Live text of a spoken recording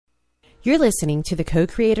You're listening to the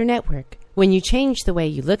Co-Creator Network. When you change the way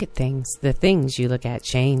you look at things, the things you look at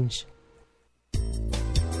change.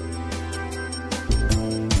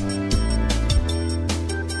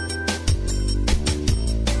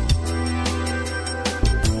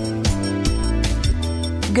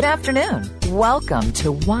 Good afternoon. Welcome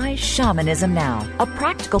to Why Shamanism Now, a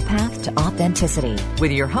practical path to authenticity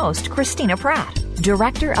with your host, Christina Pratt,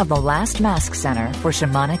 Director of the Last Mask Center for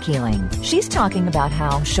Shamanic Healing. She's talking about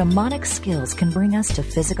how shamanic skills can bring us to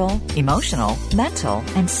physical, emotional, mental,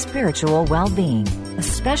 and spiritual well-being,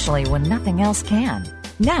 especially when nothing else can.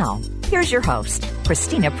 Now, here's your host,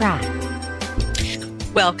 Christina Pratt.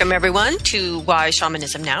 Welcome, everyone, to Why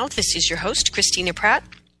Shamanism Now. This is your host, Christina Pratt.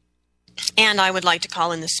 And I would like to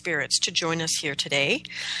call in the spirits to join us here today.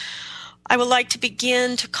 I would like to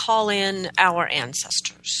begin to call in our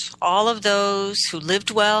ancestors, all of those who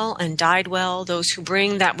lived well and died well, those who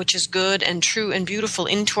bring that which is good and true and beautiful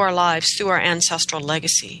into our lives through our ancestral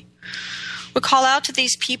legacy. We call out to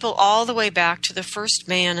these people all the way back to the first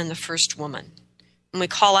man and the first woman. And we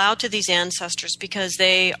call out to these ancestors because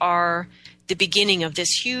they are the beginning of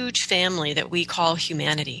this huge family that we call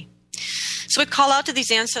humanity. So we call out to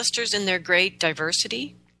these ancestors in their great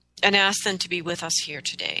diversity and ask them to be with us here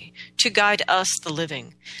today, to guide us, the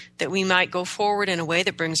living, that we might go forward in a way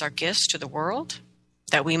that brings our gifts to the world,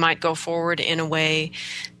 that we might go forward in a way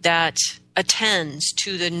that attends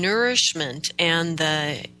to the nourishment and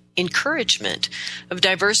the encouragement of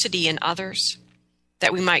diversity in others,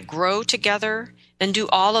 that we might grow together and do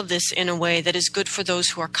all of this in a way that is good for those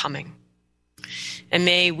who are coming. And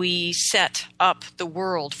may we set up the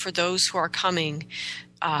world for those who are coming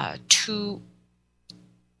to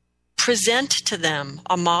present to them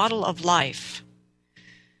a model of life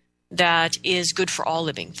that is good for all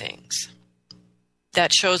living things,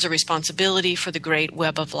 that shows a responsibility for the great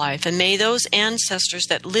web of life. And may those ancestors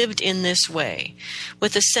that lived in this way,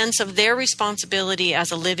 with a sense of their responsibility as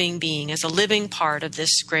a living being, as a living part of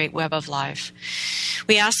this great web of life,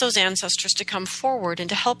 we ask those ancestors to come forward and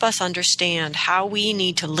to help us understand how we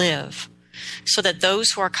need to live so that those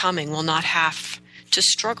who are coming will not have to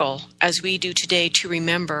struggle as we do today to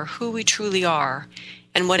remember who we truly are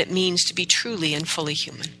and what it means to be truly and fully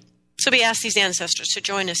human. So we ask these ancestors to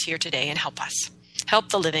join us here today and help us. Help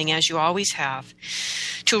the living, as you always have,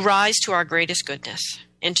 to rise to our greatest goodness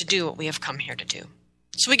and to do what we have come here to do.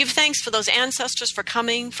 So we give thanks for those ancestors for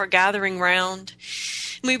coming, for gathering round.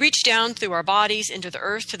 And we reach down through our bodies into the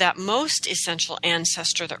earth to that most essential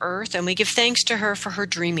ancestor, the earth, and we give thanks to her for her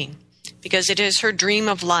dreaming, because it is her dream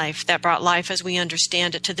of life that brought life as we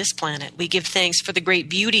understand it to this planet. We give thanks for the great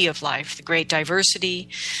beauty of life, the great diversity,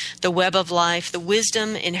 the web of life, the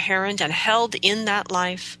wisdom inherent and held in that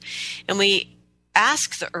life. And we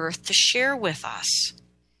ask the earth to share with us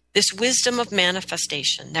this wisdom of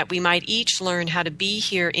manifestation, that we might each learn how to be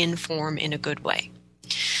here in form in a good way.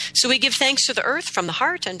 So we give thanks to the earth from the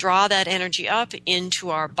heart and draw that energy up into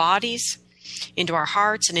our bodies, into our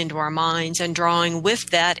hearts and into our minds, and drawing with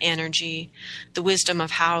that energy the wisdom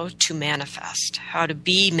of how to manifest, how to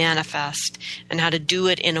be manifest, and how to do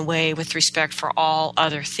it in a way with respect for all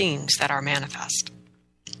other things that are manifest.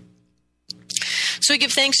 So we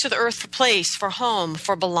give thanks to the earth for place, for home,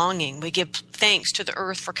 for belonging. We give thanks to the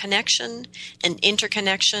earth for connection and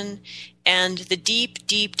interconnection and the deep,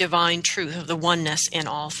 deep divine truth of the oneness in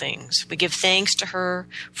all things. We give thanks to her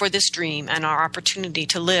for this dream and our opportunity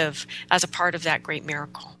to live as a part of that great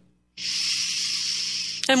miracle.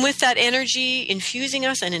 And with that energy infusing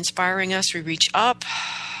us and inspiring us, we reach up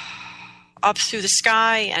through the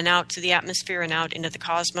sky and out to the atmosphere and out into the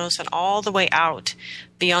cosmos and all the way out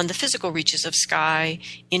beyond the physical reaches of sky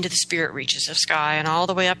into the spirit reaches of sky and all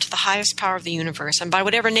the way up to the highest power of the universe. And by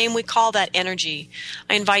whatever name we call that energy,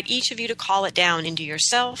 I invite each of you to call it down into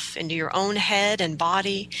yourself, into your own head and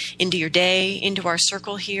body, into your day, into our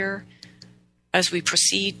circle here as we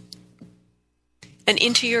proceed, and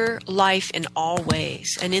into your life in all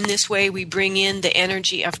ways. And in this way, we bring in the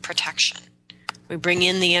energy of protection. We bring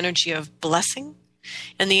in the energy of blessing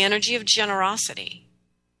and the energy of generosity.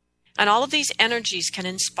 And all of these energies can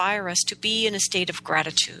inspire us to be in a state of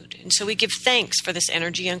gratitude. And so we give thanks for this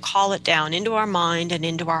energy and call it down into our mind and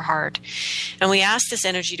into our heart. And we ask this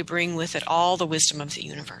energy to bring with it all the wisdom of the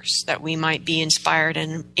universe, that we might be inspired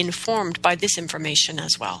and informed by this information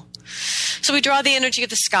as well. So we draw the energy of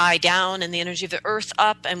the sky down and the energy of the earth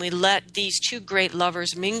up, and we let these two great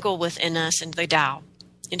lovers mingle within us into the Tao,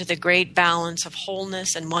 into the great balance of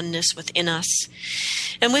wholeness and oneness within us.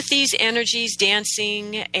 And with these energies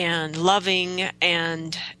dancing and loving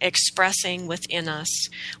and expressing within us,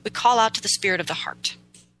 we call out to the spirit of the heart.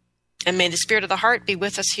 And may the spirit of the heart be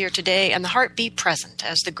with us here today, and the heart be present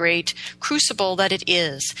as the great crucible that it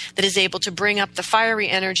is, that is able to bring up the fiery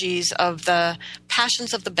energies of the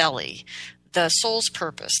passions of the belly, the soul's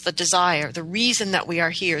purpose, the desire, the reason that we are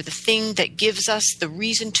here, the thing that gives us the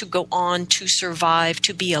reason to go on, to survive,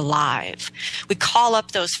 to be alive. We call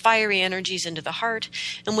up those fiery energies into the heart,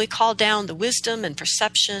 and we call down the wisdom and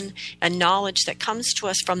perception and knowledge that comes to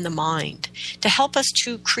us from the mind to help us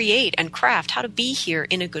to create and craft how to be here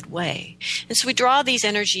in a good way. And so we draw these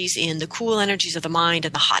energies in, the cool energies of the mind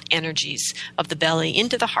and the hot energies of the belly,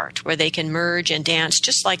 into the heart, where they can merge and dance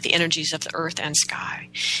just like the energies of the earth and sky,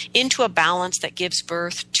 into a balance that gives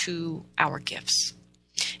birth to our gifts.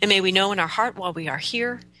 And may we know in our heart while we are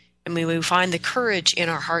here, and may we find the courage in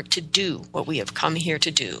our heart to do what we have come here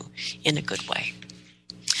to do in a good way.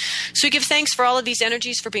 So we give thanks for all of these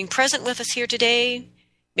energies for being present with us here today.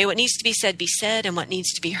 May what needs to be said, and what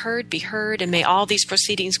needs to be heard, and may all these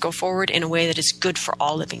proceedings go forward in a way that is good for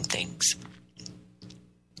all living things.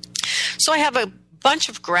 So I have a bunch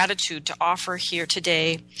of gratitude to offer here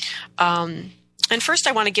today. And first,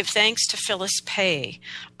 I want to give thanks to Phyllis Pei.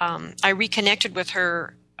 I reconnected with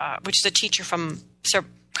her, which is a teacher from a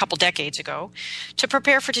couple decades ago, to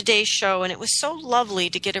prepare for today's show. And it was so lovely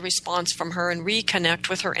to get a response from her and reconnect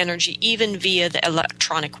with her energy, even via the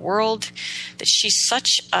electronic world, that she's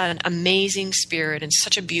such an amazing spirit and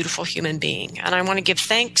such a beautiful human being. And I want to give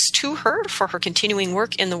thanks to her for her continuing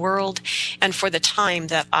work in the world and for the time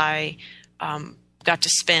that I got to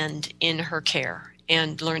spend in her care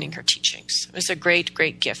and learning her teachings. It was a great,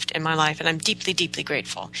 great gift in my life, and I'm deeply, deeply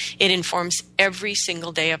grateful. It informs every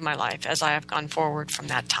single day of my life as I have gone forward from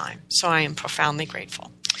that time. So I am profoundly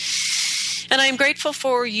grateful. And I am grateful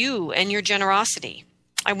for you and your generosity.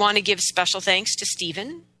 I want to give special thanks to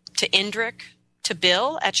Stephen, to Indrik, to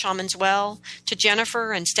Bill at Shaman's Well, to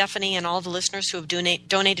Jennifer and Stephanie and all the listeners who have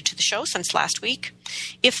donated to the show since last week.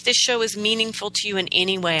 If this show is meaningful to you in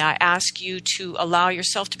any way, I ask you to allow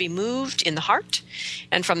yourself to be moved in the heart,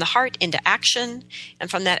 and from the heart into action, and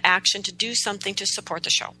from that action to do something to support the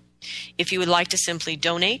show. If you would like to simply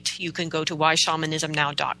donate, you can go to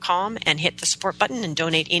whyshamanismnow.com and hit the support button and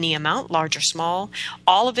donate any amount, large or small.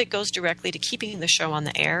 All of it goes directly to keeping the show on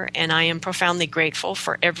the air, and I am profoundly grateful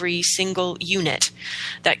for every single unit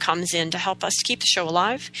that comes in to help us keep the show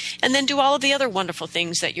alive, and then do all of the other wonderful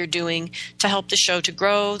things that you're doing to help the show to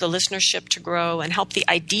grow, the listenership to grow, and help the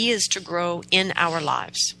ideas to grow in our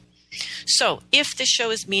lives. So if this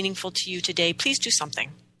show is meaningful to you today, please do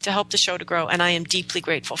something to help the show to grow, and I am deeply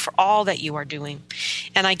grateful for all that you are doing.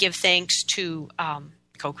 And I give thanks to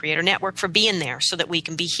Co-Creator Network for being there so that we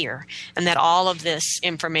can be here, and that all of this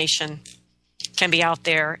information can be out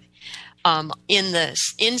there in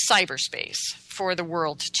cyberspace for the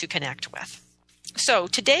world to connect with. So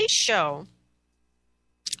today's show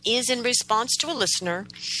is in response to a listener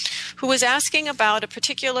who was asking about a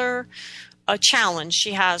particular challenge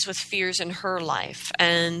she has with fears in her life,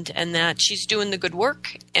 and that she's doing the good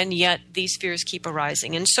work, and yet these fears keep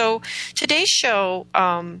arising. And so today's show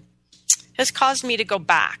has caused me to go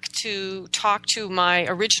back to talk to my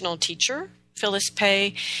original teacher, Phyllis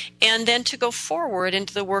Pei, and then to go forward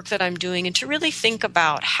into the work that I'm doing, and to really think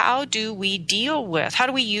about how do we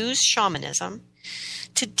use shamanism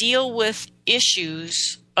to deal with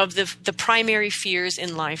issues of the primary fears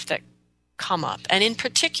in life that come up, and in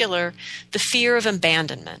particular, the fear of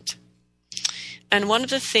abandonment. And one of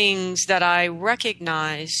the things that I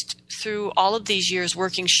recognized through all of these years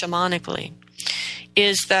working shamanically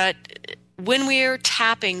is that when we're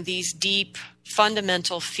tapping these deep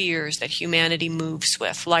fundamental fears that humanity moves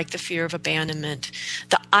with, like the fear of abandonment,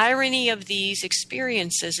 the irony of these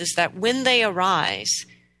experiences is that when they arise,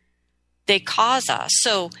 they cause us.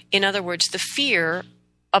 So, in other words, the fear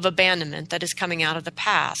of abandonment that is coming out of the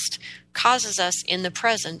past causes us in the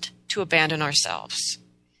present to abandon ourselves.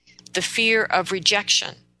 The fear of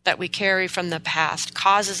rejection that we carry from the past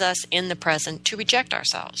causes us in the present to reject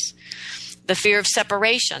ourselves. The fear of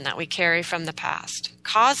separation that we carry from the past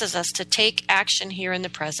causes us to take action here in the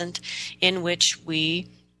present in which we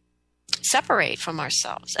separate from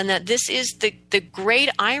ourselves. And that this is the great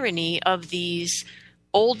irony of these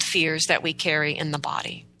old fears that we carry in the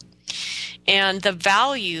body. And the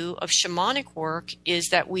value of shamanic work is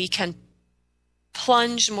that we can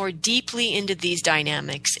plunge more deeply into these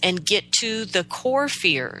dynamics and get to the core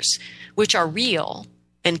fears, which are real,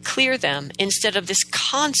 and clear them instead of this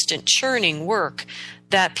constant churning work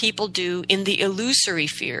that people do in the illusory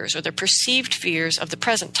fears or the perceived fears of the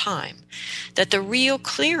present time. That the real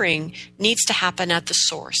clearing needs to happen at the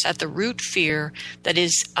source, at the root fear that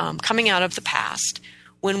is coming out of the past,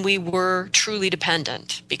 when we were truly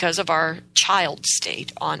dependent because of our child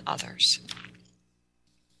state on others.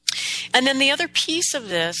 And then the other piece of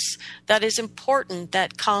this that is important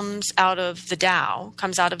that comes out of the Tao,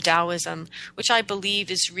 comes out of Taoism, which I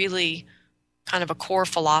believe is really kind of a core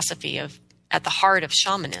philosophy at the heart of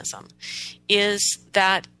shamanism, is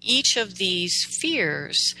that each of these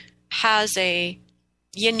spheres has a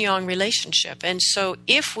yin-yang relationship. And so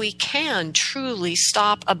if we can truly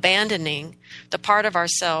stop abandoning the part of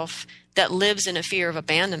ourself that lives in a fear of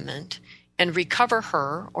abandonment and recover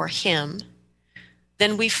her or him,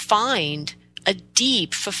 then we find a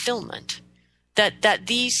deep fulfillment. That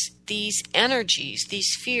these energies, these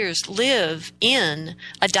spheres live in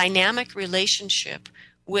a dynamic relationship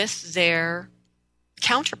with their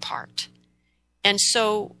counterpart. And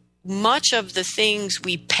so much of the things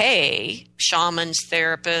we pay shamans,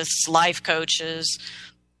 therapists, life coaches,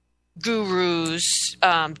 gurus,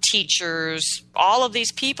 teachers, all of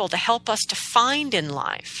these people to help us to find in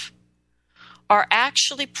life are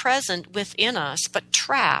actually present within us, but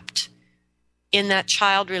trapped in that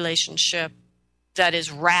child relationship that is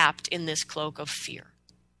wrapped in this cloak of fear.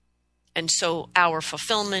 And so our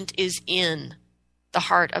fulfillment is in the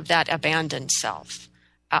heart of that abandoned self.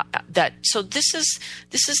 So this is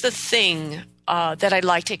the thing that I'd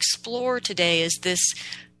like to explore today, is this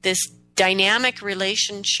dynamic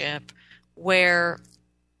relationship where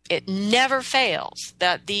it never fails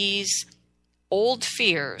that these old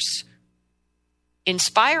fears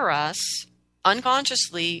inspire us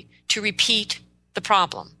unconsciously to repeat the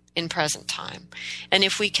problem in present time. And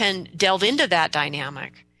if we can delve into that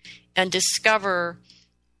dynamic and discover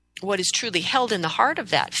what is truly held in the heart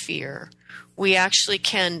of that fear, we actually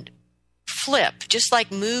can flip, just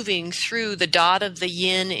like moving through the dot of the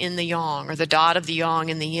yin in the yang, or the dot of the yang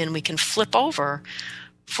in the yin, we can flip over,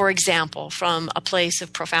 for example, from a place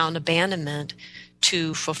of profound abandonment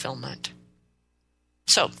to fulfillment.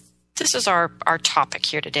 So this is our topic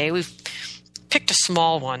here today. We've picked a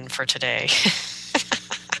small one for today.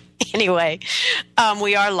 Anyway,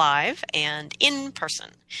 we are live and in person.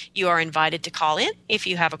 You are invited to call in if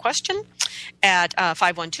you have a question at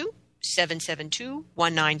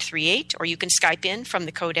 512-772-1938, or you can Skype in from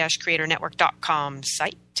the co-creatornetwork.com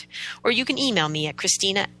site, or you can email me at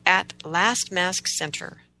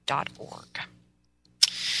Christina@lastmaskcenter.org.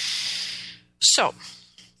 So,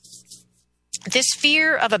 this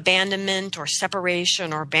fear of abandonment or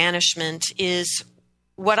separation or banishment is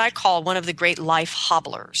what I call one of the great life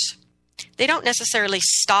hobblers. They don't necessarily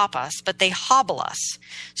stop us, but they hobble us.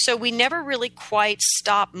 So we never really quite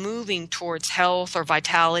stop moving towards health or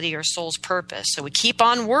vitality or soul's purpose. So we keep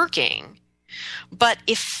on working, but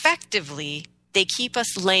effectively they keep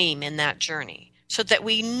us lame in that journey, so that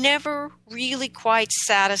we never really quite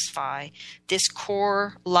satisfy this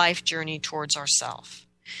core life journey towards ourself.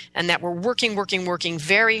 And that we're working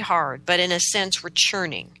very hard, but in a sense we're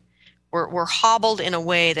churning. We're hobbled in a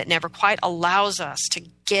way that never quite allows us to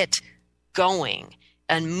get going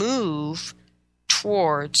and move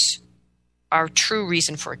towards our true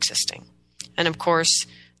reason for existing. And of course,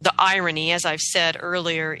 the irony, as I've said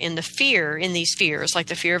earlier, in these fears, like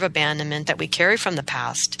the fear of abandonment that we carry from the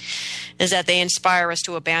past, is that they inspire us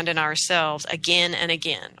to abandon ourselves again and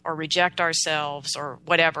again, or reject ourselves, or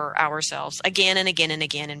whatever, ourselves, again and again and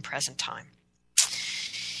again in present time.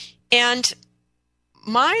 And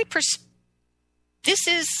this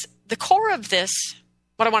is the core of this.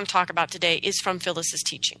 What I want to talk about today is from Phyllis's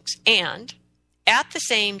teachings. And at the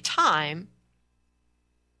same time,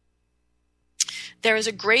 there is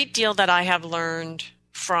a great deal that I have learned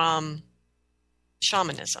from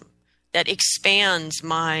shamanism that expands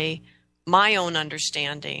my own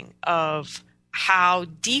understanding of how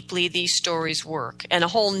deeply these stories work. And a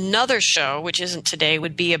whole nother show, which isn't today,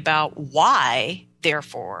 would be about why,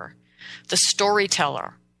 therefore, the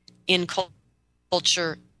storyteller in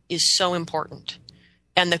culture is so important.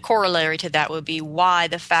 And the corollary to that would be why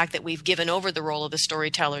the fact that we've given over the role of the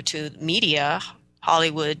storyteller to media,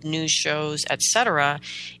 Hollywood, news shows, etc.,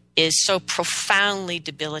 is so profoundly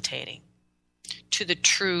debilitating to the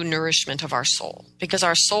true nourishment of our soul. Because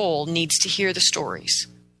our soul needs to hear the stories,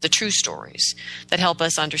 the true stories, that help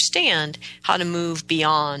us understand how to move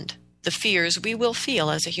beyond the fears we will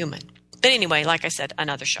feel as a human. But anyway, like I said,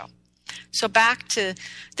 another show. So back to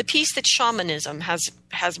the piece that shamanism has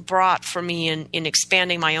brought for me in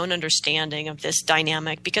expanding my own understanding of this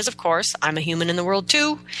dynamic, because of course I'm a human in the world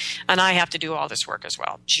too, and I have to do all this work as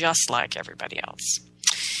well, just like everybody else.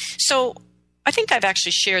 So I think I've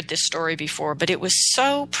actually shared this story before, but it was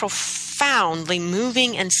so profoundly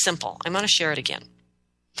moving and simple. I'm going to share it again.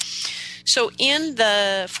 So in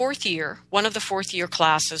the fourth year, one of the fourth year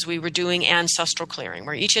classes, we were doing ancestral clearing,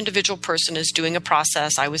 where each individual person is doing a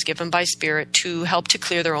process I was given by Spirit to help to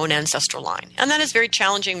clear their own ancestral line. And that is very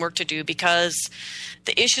challenging work to do because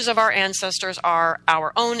the issues of our ancestors are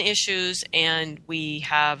our own issues, and we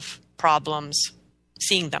have problems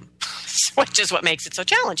seeing them, which is what makes it so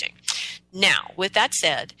challenging. Now, with that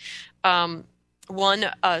said, one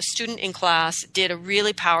student in class did a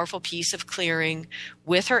really powerful piece of clearing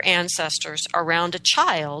with her ancestors around a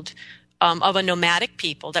child of a nomadic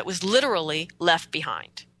people that was literally left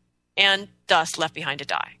behind, and thus left behind to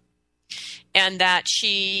die. And that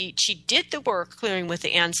she did the work clearing with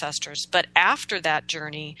the ancestors, but after that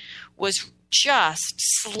journey was just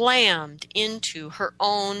slammed into her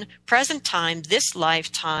own present time, this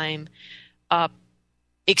lifetime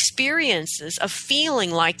experiences of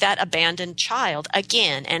feeling like that abandoned child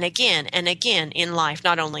again and again and again in life,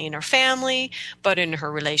 not only in her family, but in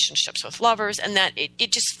her relationships with lovers. And that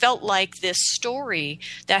it just felt like this story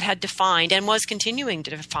that had defined and was continuing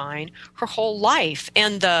to define her whole life.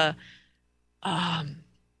 And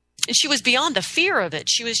she was beyond the fear of it.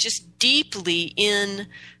 She was just deeply in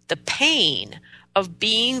the pain of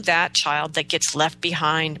being that child that gets left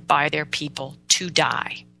behind by their people to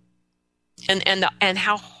die. And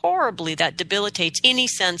how horribly that debilitates any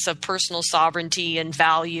sense of personal sovereignty and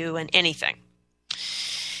value and anything.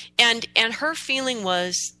 And her feeling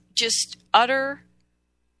was just utter,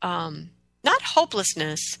 not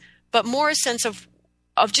hopelessness, but more a sense of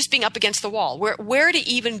just being up against the wall. Where to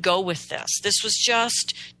even go with this? This was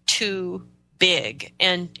just too big,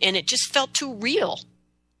 and it just felt too real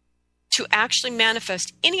to actually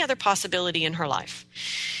manifest any other possibility in her life.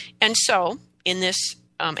 And so in this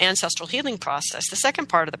ancestral healing process, the second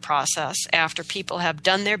part of the process, after people have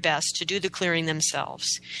done their best to do the clearing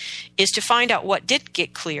themselves, is to find out what did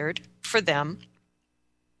get cleared for them,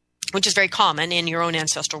 which is very common in your own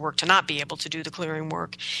ancestral work to not be able to do the clearing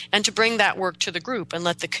work, and to bring that work to the group and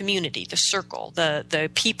let the community, the circle,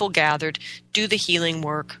 the people gathered do the healing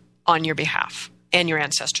work on your behalf and your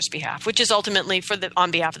ancestors' behalf, which is ultimately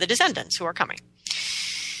on behalf of the descendants who are coming.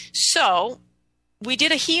 So we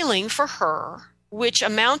did a healing for her, which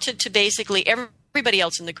amounted to basically everybody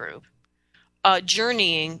else in the group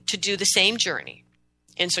journeying to do the same journey.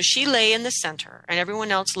 And so she lay in the center, and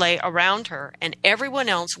everyone else lay around her, and everyone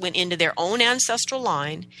else went into their own ancestral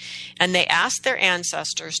line, and they asked their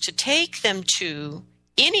ancestors to take them to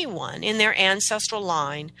anyone in their ancestral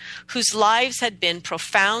line whose lives had been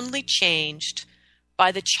profoundly changed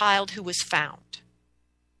by the child who was found,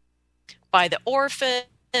 by the orphan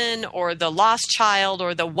or the lost child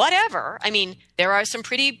or the whatever. I mean, there are some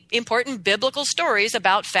pretty important biblical stories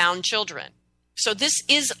about found children. So this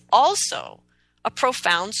is also a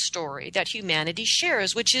profound story that humanity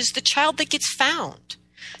shares, which is the child that gets found,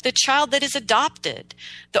 the child that is adopted,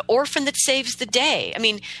 the orphan that saves the day. I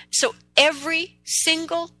mean, so every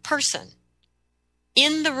single person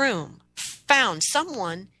in the room found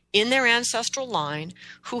someone in their ancestral line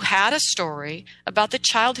who had a story about the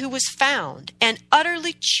child who was found and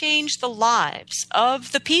utterly changed the lives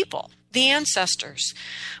of the people, the ancestors,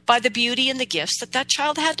 by the beauty and the gifts that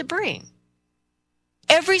child had to bring.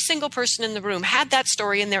 Every single person in the room had that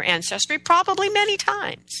story in their ancestry, probably many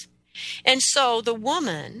times. And so the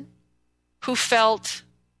woman who felt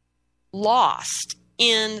lost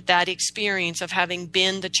in that experience of having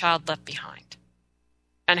been the child left behind,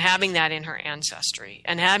 and having that in her ancestry,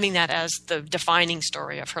 and having that as the defining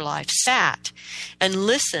story of her life, sat and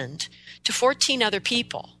listened to 14 other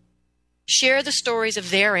people share the stories of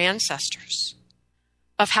their ancestors,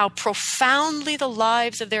 of how profoundly the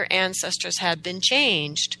lives of their ancestors had been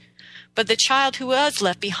changed, but the child who was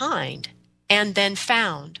left behind and then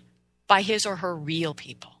found by his or her real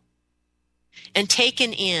people, and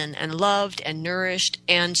taken in and loved and nourished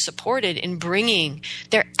and supported in bringing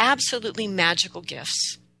their absolutely magical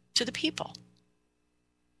gifts to the people.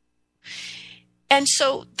 And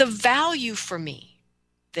so the value for me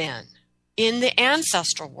then in the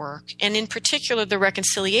ancestral work, and in particular the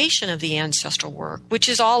reconciliation of the ancestral work, which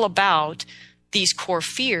is all about these core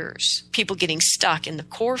fears, people getting stuck in the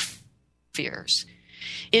core fears,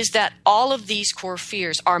 is that all of these core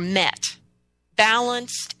fears are met,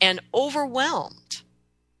 balanced, and overwhelmed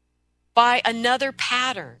by another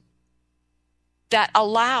pattern that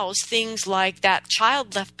allows things like that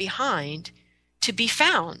child left behind to be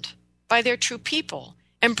found by their true people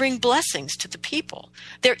and bring blessings to the people.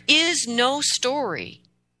 There is no story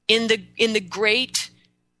in the great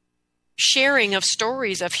sharing of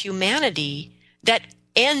stories of humanity that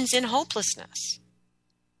ends in hopelessness.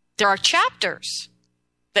 There are chapters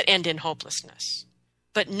that end in hopelessness,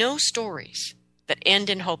 but no stories that end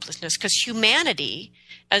in hopelessness, because humanity,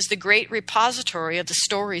 as the great repository of the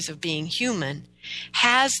stories of being human,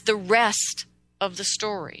 has the rest of the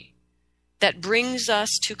story that brings us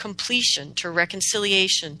to completion, to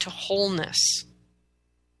reconciliation, to wholeness,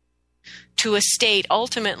 to a state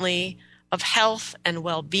ultimately of health and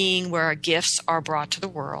well-being where our gifts are brought to the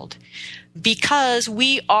world, because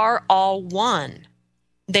we are all one.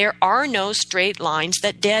 There are no straight lines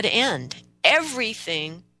that dead end.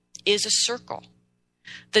 Everything is a circle.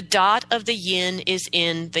 The dot of the yin is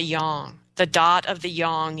in the yang. The dot of the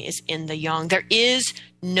yang is in the yang. There is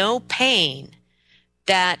no pain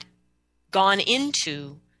that gone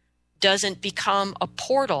into doesn't become a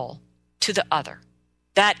portal to the other.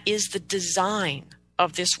 That is the design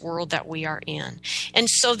of this world that we are in. And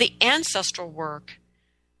so the ancestral work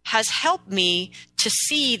has helped me to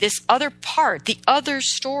see this other part, the other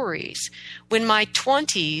stories. When my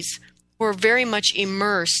 20s were very much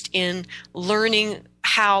immersed in learning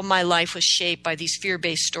how my life was shaped by these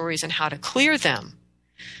fear-based stories and how to clear them.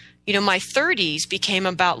 You know, my 30s became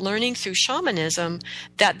about learning through shamanism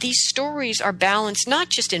that these stories are balanced not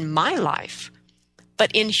just in my life,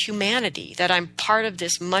 but in humanity, that I'm part of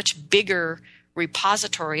this much bigger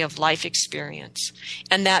repository of life experience,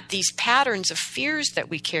 and that these patterns of fears that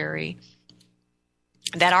we carry,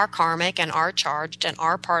 that are karmic and are charged and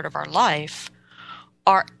are part of our life,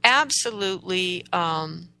 are absolutely,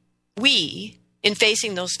 we, in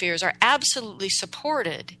facing those fears, are absolutely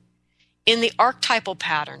supported in the archetypal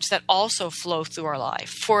patterns that also flow through our life.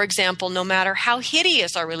 For example, no matter how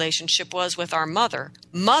hideous our relationship was with our mother,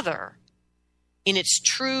 in its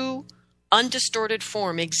true, undistorted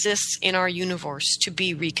form, exists in our universe to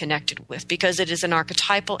be reconnected with, because it is an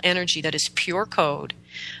archetypal energy that is pure code,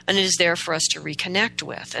 and it is there for us to reconnect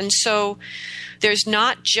with. And so there's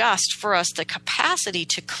not just for us the capacity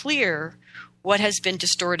to clear what has been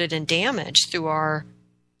distorted and damaged through our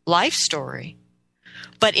life story,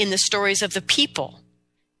 but in the stories of the people,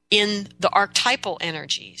 in the archetypal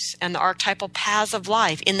energies and the archetypal paths of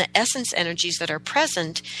life, in the essence energies that are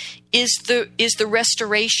present, is the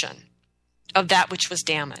restoration of that which was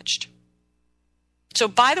damaged. So,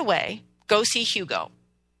 by the way, go see Hugo.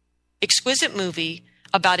 Exquisite movie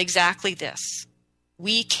about exactly this.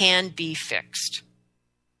 We can be fixed.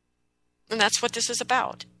 And that's what this is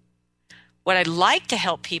about. What I'd like to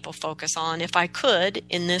help people focus on, if I could,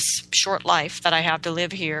 in this short life that I have to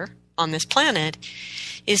live here on this planet,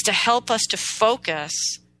 is to help us to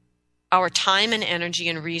focus our time and energy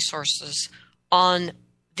and resources on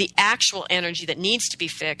the actual energy that needs to be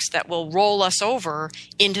fixed, that will roll us over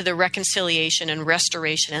into the reconciliation and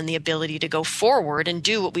restoration and the ability to go forward and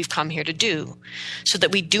do what we've come here to do, so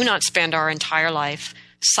that we do not spend our entire life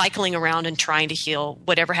cycling around and trying to heal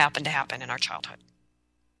whatever happened to happen in our childhood.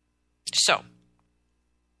 So,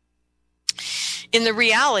 in the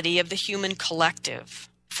reality of the human collective,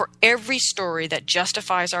 for every story that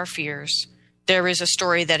justifies our fears, there is a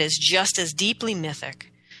story that is just as deeply mythic,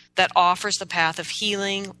 that offers the path of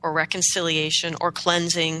healing or reconciliation or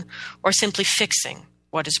cleansing or simply fixing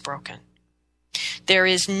what is broken. There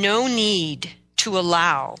is no need to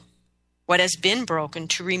allow what has been broken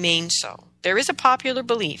to remain so. There is a popular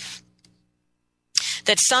belief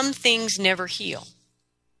that some things never heal,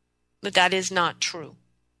 but that is not true.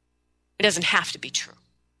 It doesn't have to be true.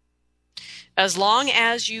 As long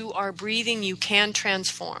as you are breathing, you can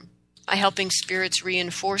transform. By helping spirits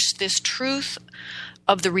reinforce this truth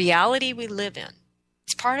of the reality we live in.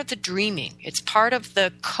 It's part of the dreaming. It's part of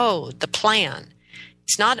the code, the plan.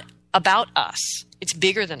 It's not about us. It's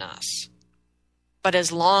bigger than us. But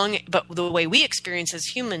the way we experience as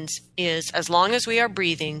humans is, as long as we are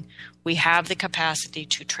breathing, we have the capacity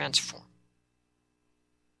to transform.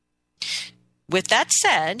 With that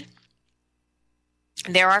said,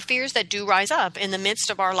 there are fears that do rise up in the midst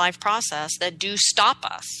of our life process that do stop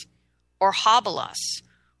us or hobble us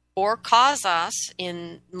or cause us,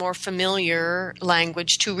 in more familiar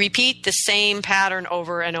language, to repeat the same pattern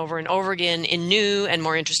over and over and over again in new and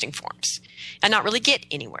more interesting forms and not really get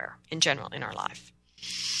anywhere in general in our life.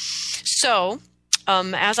 So,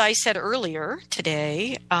 as I said earlier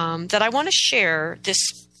today, that I want to share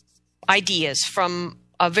this ideas from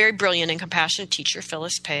a very brilliant and compassionate teacher,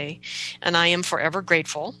 Phyllis Pei, and I am forever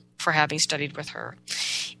grateful for having studied with her.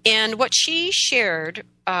 And what she shared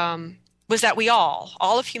was that we all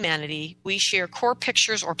of humanity, we share core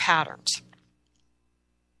pictures or patterns.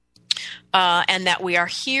 And that we are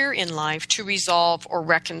here in life to resolve or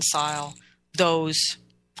reconcile those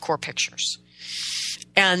core pictures.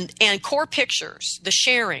 And core pictures, the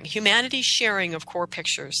sharing, humanity's sharing of core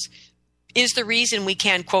pictures, is the reason we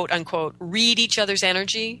can, quote unquote, read each other's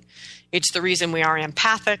energy. It's the reason we are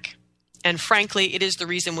empathic. And frankly, it is the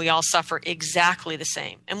reason we all suffer exactly the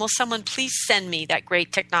same. And will someone please send me that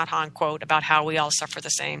great Thich Nhat Hanh quote about how we all suffer the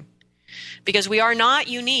same? Because we are not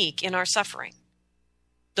unique in our suffering.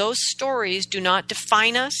 Those stories do not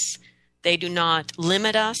define us, they do not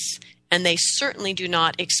limit us, and they certainly do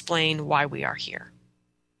not explain why we are here.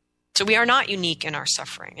 So we are not unique in our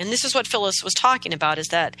suffering. And this is what Phyllis was talking about, is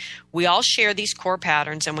that we all share these core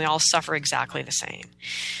patterns and we all suffer exactly the same.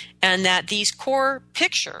 And that these core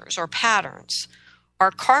pictures or patterns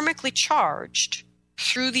are karmically charged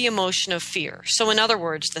through the emotion of fear. So in other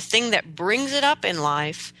words, the thing that brings it up in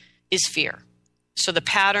life is fear. So the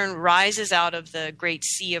pattern rises out of the great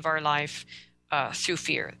sea of our life through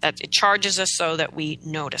fear. That it charges us so that we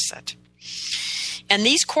notice it. And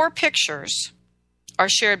these core pictures are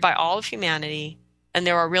shared by all of humanity, and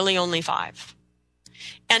there are really only 5.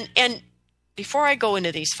 And before I go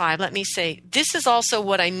into these 5, let me say, this is also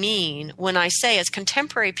what I mean when I say, as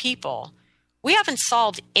contemporary people, we haven't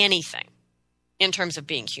solved anything in terms of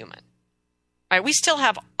being human. Right? We still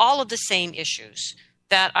have all of the same issues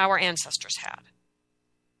that our ancestors had.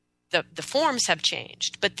 The forms have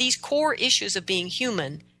changed, but these core issues of being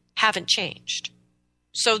human haven't changed.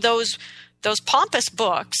 So those pompous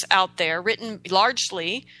books out there, written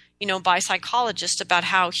largely, by psychologists about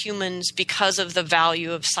how humans, because of the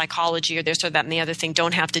value of psychology or this or that and the other thing,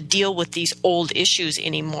 don't have to deal with these old issues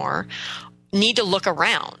anymore, need to look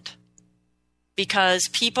around, because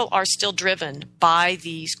people are still driven by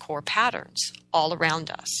these core patterns all around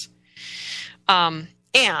us.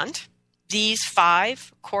 And these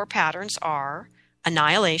 5 core patterns are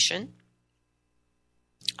annihilation,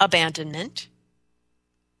 abandonment,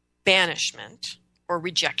 banishment, or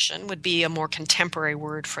rejection would be a more contemporary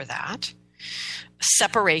word for that,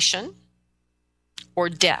 separation, or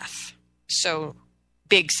death, so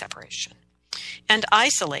big separation, and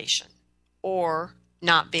isolation, or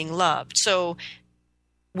not being loved. So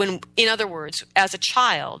in other words, as a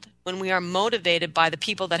child, when we are motivated by the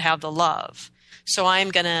people that have the love, so I am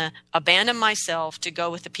going to abandon myself to go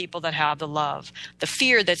with the people that have the love. The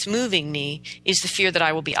fear that's moving me is the fear that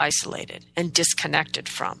I will be isolated and disconnected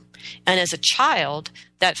from. And as a child,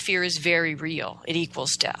 that fear is very real. It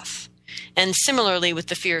equals death. And similarly with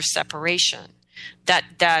the fear of separation,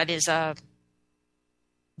 that is a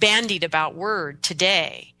bandied about word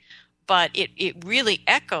today, but it really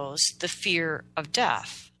echoes the fear of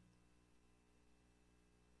death.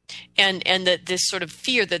 And that this sort of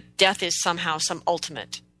fear that death is somehow some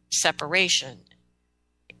ultimate separation.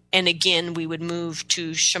 And again, we would move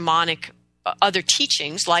to shamanic other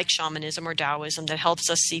teachings like shamanism or Taoism that helps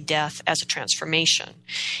us see death as a transformation.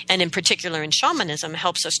 And in particular in shamanism,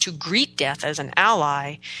 helps us to greet death as an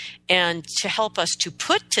ally and to help us to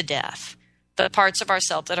put to death the parts of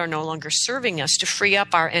ourselves that are no longer serving us, to free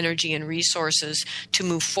up our energy and resources to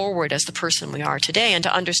move forward as the person we are today, and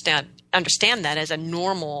to understand that as a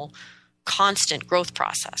normal, constant growth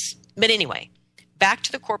process. But anyway, back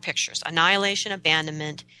to the core pictures. Annihilation,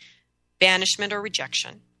 abandonment, banishment or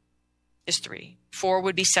rejection is 3. 4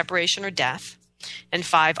 would be separation or death. And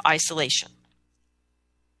 5, isolation.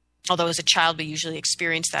 Although as a child, we usually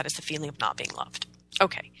experience that as the feeling of not being loved.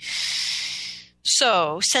 Okay.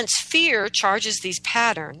 So since fear charges these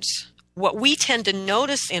patterns, what we tend to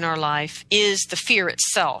notice in our life is the fear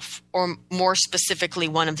itself, or more specifically,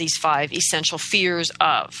 one of these 5 essential fears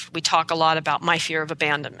of. We talk a lot about my fear of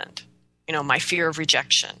abandonment, my fear of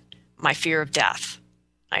rejection, my fear of death,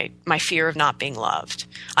 my fear of not being loved.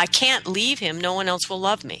 I can't leave him. No one else will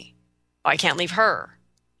love me. I can't leave her.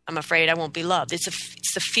 I'm afraid I won't be loved. It's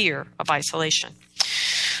the fear of isolation.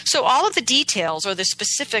 So all of the details or the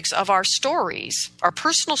specifics of our stories, our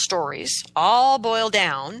personal stories, all boil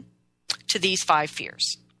down to these 5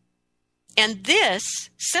 fears. And this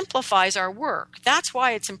simplifies our work. That's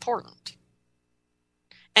why it's important.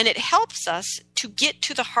 And it helps us to get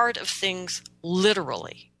to the heart of things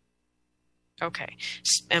literally. Okay.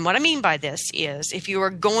 And what I mean by this is, if you are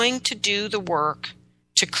going to do the work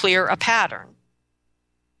to clear a pattern,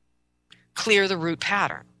 clear the root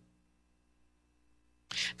pattern.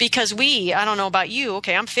 Because I don't know about you,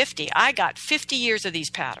 okay, I'm 50. I got 50 years of these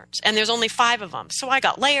patterns, and there's only 5 of them. So I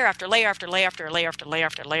got layer after layer after layer after layer after layer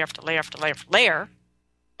after layer after layer after layer after layer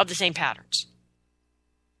of the same patterns.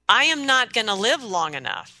 I am not going to live long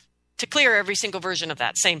enough to clear every single version of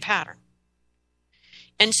that same pattern.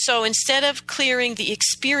 And so instead of clearing the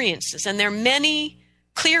experiences, and there are many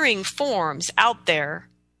clearing forms out there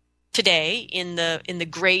today in the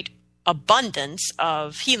great abundance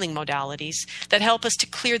of healing modalities that help us to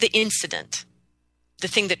clear the incident, the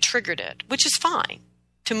thing that triggered it, which is fine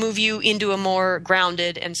to move you into a more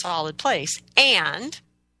grounded and solid place. And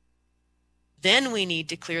Then we need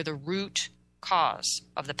to clear the root cause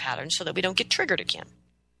of the pattern so that we don't get triggered again.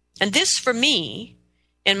 And this, for me,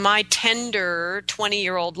 in my tender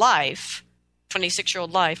 20-year-old life,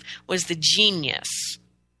 26-year-old life, was the genius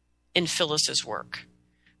in Phyllis's work.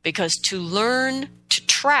 Because to learn to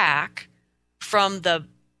track from the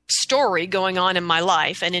story going on in my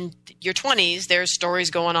life, and in your 20s, there's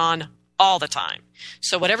stories going on all the time.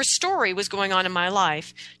 So whatever story was going on in my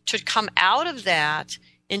life, to come out of that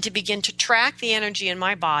and to begin to track the energy in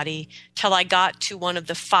my body till I got to one of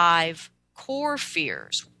the 5 core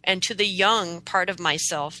fears and to the young part of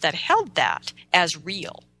myself that held that as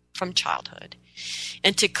real from childhood,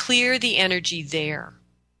 and to clear the energy there.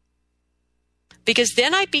 Because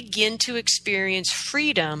then I begin to experience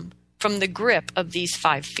freedom from the grip of these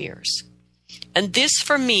 5 fears. And this,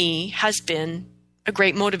 for me, has been a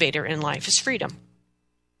great motivator in life, is freedom.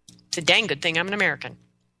 It's a dang good thing I'm an American,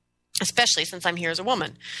 especially since I'm here as a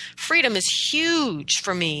woman. Freedom is huge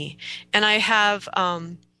for me. And I have,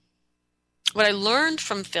 what I learned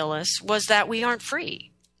from Phyllis was that we aren't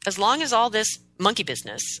free. As long as all this monkey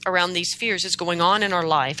business around these fears is going on in our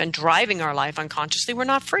life and driving our life unconsciously, we're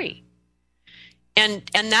not free. And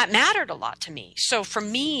that mattered a lot to me. So for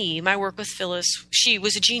me, my work with Phyllis, she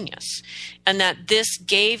was a genius. And that this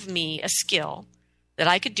gave me a skill that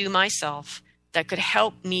I could do myself that could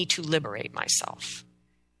help me to liberate myself.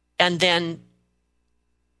 And then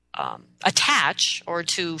attach or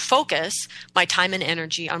to focus my time and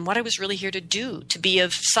energy on what I was really here to do, to be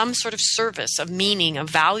of some sort of service, of meaning, of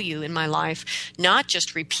value in my life, not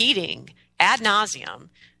just repeating ad nauseum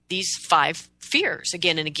these 5 fears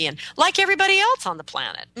again and again, like everybody else on the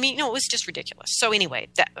planet. I mean, it was just ridiculous. So anyway,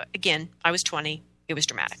 that, again, I was 20. It was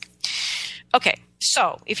dramatic. Okay,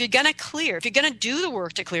 so if you're going to do the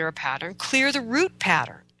work to clear a pattern, clear the root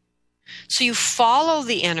pattern. So you follow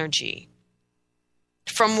the energy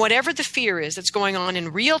from whatever the fear is that's going on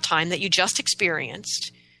in real time that you just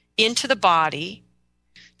experienced into the body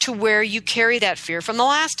to where you carry that fear from the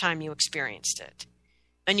last time you experienced it.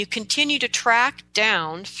 And you continue to track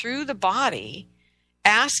down through the body,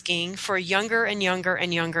 asking for a younger and younger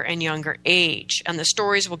and younger and younger age. And the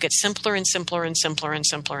stories will get simpler and simpler and simpler and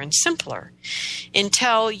simpler and simpler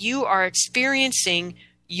until you are experiencing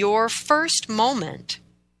your first moment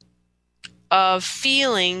of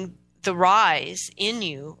feeling the rise in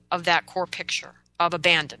you of that core picture of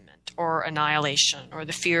abandonment or annihilation, or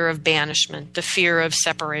the fear of banishment, the fear of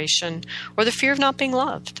separation, or the fear of not being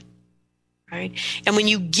loved. Right? And when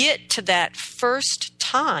you get to that first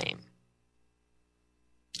time,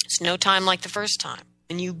 it's no time like the first time.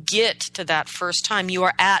 When you get to that first time, you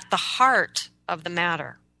are at the heart of the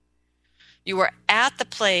matter. You are at the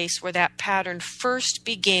place where that pattern first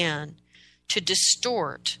began to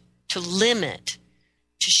distort, to limit,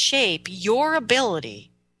 to shape your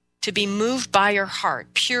ability to be moved by your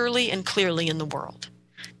heart purely and clearly in the world.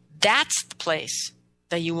 That's the place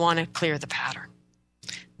that you want to clear the pattern.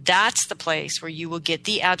 That's the place where you will get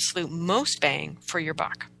the absolute most bang for your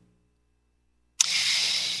buck.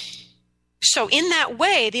 So in that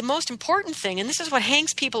way, the most important thing, and this is what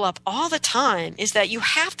hangs people up all the time, is that you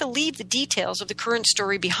have to leave the details of the current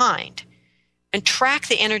story behind and track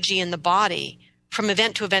the energy in the body from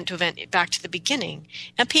event to event to event back to the beginning.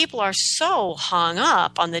 And people are so hung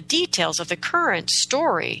up on the details of the current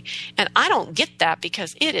story. And I don't get that,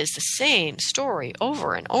 because it is the same story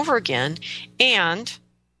over and over again. And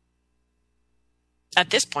at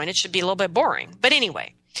this point, it should be a little bit boring. But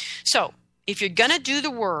anyway, so if you're going to do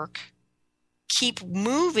the work, keep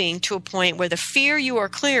moving to a point where the fear you are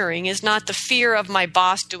clearing is not the fear of my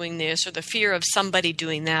boss doing this or the fear of somebody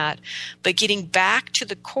doing that, but getting back to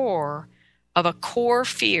the core of a core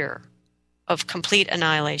fear of complete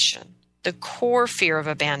annihilation, the core fear of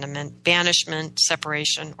abandonment, banishment,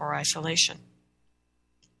 separation, or isolation.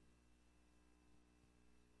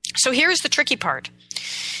 So here's the tricky part.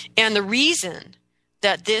 And the reason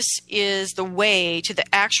that this is the way to the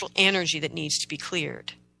actual energy that needs to be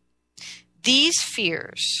cleared. These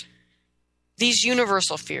fears, these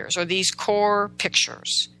universal fears, or these core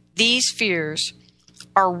pictures, these fears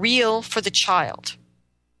are real for the child,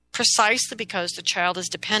 precisely because the child is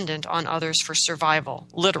dependent on others for survival,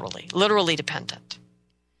 literally dependent.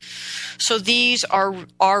 So these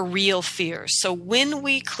are real fears. So when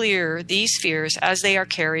we clear these fears as they are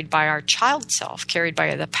carried by our child self, carried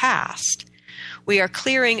by the past, we are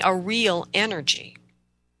clearing a real energy.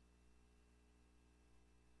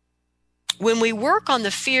 When we work on the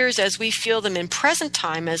fears as we feel them in present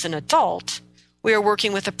time as an adult, we are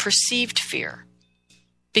working with a perceived fear.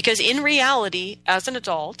 Because in reality, as an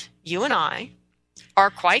adult, you and I are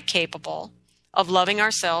quite capable of loving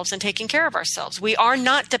ourselves and taking care of ourselves. We are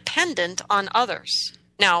not dependent on others.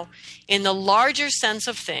 Now, in the larger sense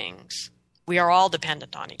of things, we are all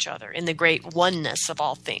dependent on each other in the great oneness of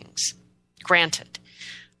all things. Granted,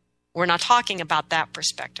 we're not talking about that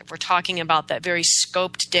perspective. We're talking about that very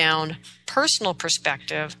scoped down personal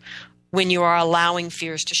perspective when you are allowing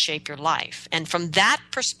fears to shape your life. And from that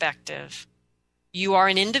perspective, you are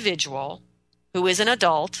an individual who is an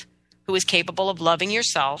adult, who is capable of loving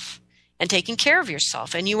yourself and taking care of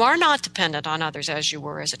yourself. And you are not dependent on others as you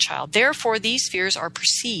were as a child. Therefore, these fears are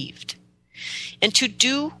perceived. And to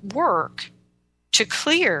do work to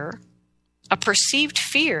clear a perceived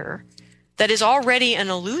fear that is already an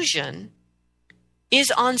illusion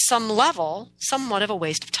is on some level somewhat of a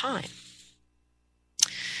waste of time.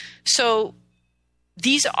 So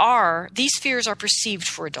these fears are perceived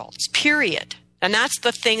for adults, period. And that's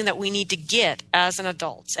the thing that we need to get as an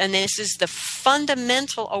adult. And this is the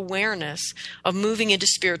fundamental awareness of moving into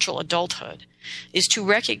spiritual adulthood, is to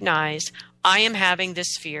recognize I am having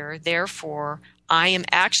this fear, therefore I am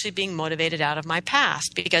actually being motivated out of my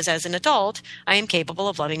past, because as an adult, I am capable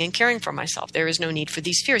of loving and caring for myself. There is no need for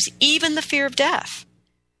these fears, even the fear of death.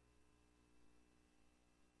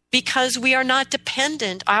 Because we are not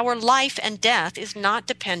dependent, our life and death is not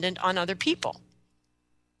dependent on other people.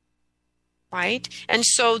 Right? And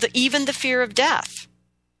so even the fear of death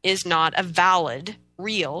is not a valid,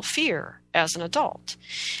 real fear as an adult.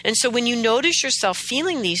 And so when you notice yourself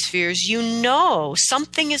feeling these fears, you know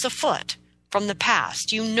something is afoot from the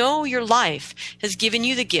past. You know your life has given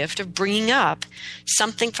you the gift of bringing up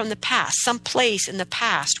something from the past, some place in the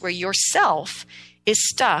past where yourself is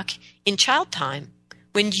stuck in child time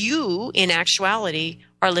when you, in actuality,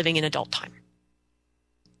 are living in adult time.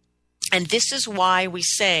 And this is why we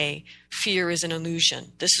say fear is an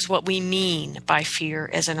illusion. This is what we mean by fear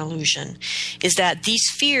as an illusion, is that these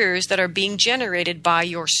fears that are being generated by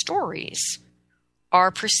your stories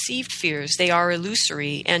are perceived fears. They are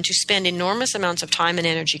illusory, and to spend enormous amounts of time and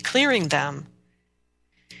energy clearing them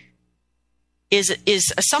is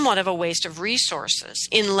somewhat of a waste of resources,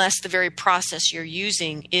 unless the very process you're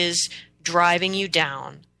using is driving you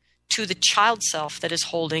down to the child self that is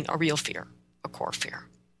holding a real fear, a core fear.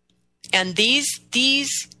 And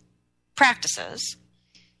these practices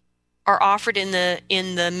are offered in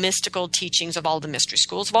the mystical teachings of all the mystery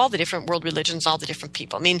schools, of all the different world religions, all the different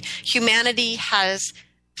people. I mean, humanity has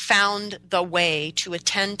found the way to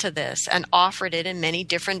attend to this and offered it in many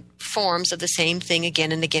different forms of the same thing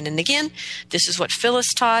again and again and again. This is what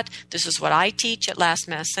Phyllis taught. This is what I teach at Last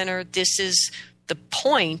Mass Center. This is the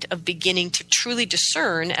point of beginning to truly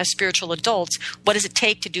discern as spiritual adults, what does it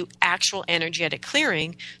take to do actual energetic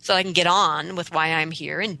clearing so I can get on with why I'm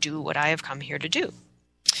here and do what I have come here to do.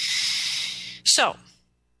 So,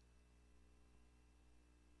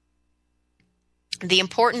 the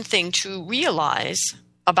important thing to realize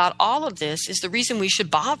about all of this is the reason we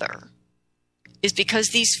should bother is because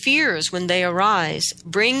these fears, when they arise,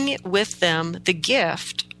 bring with them the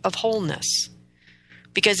gift of wholeness.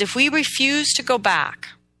 Because if we refuse to go back,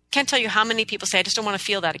 I can't tell you how many people say, I just don't want to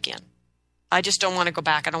feel that again. I just don't want to go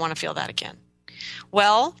back. I don't want to feel that again.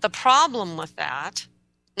 Well, the problem with that,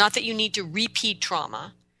 not that you need to repeat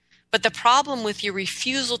trauma, but the problem with your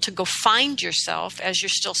refusal to go find yourself as you're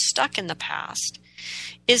still stuck in the past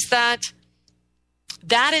is that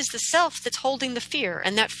that is the self that's holding the fear,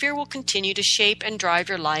 and that fear will continue to shape and drive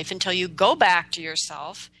your life until you go back to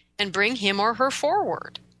yourself and bring him or her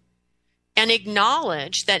forward. And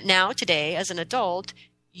acknowledge that now, today, as an adult,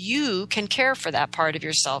 you can care for that part of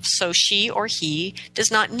yourself. So she or he does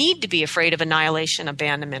not need to be afraid of annihilation,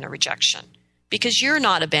 abandonment, or rejection, because you're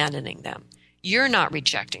not abandoning them. You're not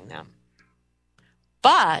rejecting them.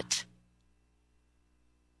 But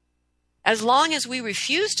as long as we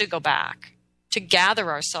refuse to go back to gather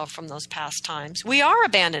ourselves from those past times, we are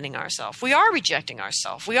abandoning ourselves. We are rejecting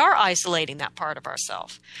ourselves. We are isolating that part of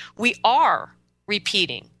ourselves. We are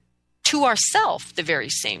repeating to ourself the very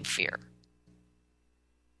same fear.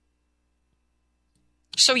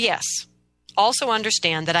 So yes, also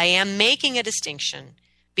understand that I am making a distinction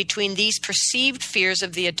between these perceived fears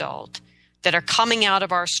of the adult that are coming out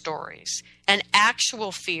of our stories and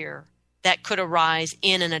actual fear that could arise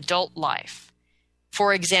in an adult life.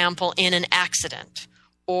 For example, in an accident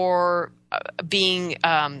or being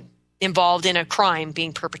involved in a crime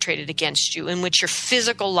being perpetrated against you in which your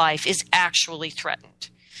physical life is actually threatened.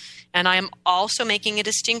 And I am also making a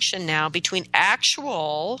distinction now between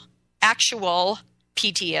actual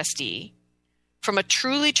PTSD from a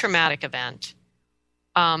truly traumatic event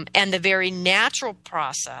and the very natural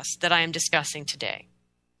process that I am discussing today.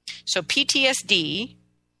 So PTSD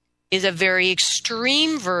is a very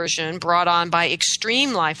extreme version brought on by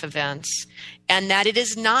extreme life events, and that it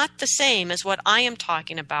is not the same as what I am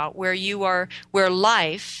talking about, where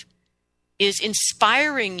life is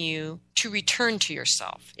inspiring you to return to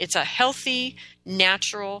yourself. It's a healthy,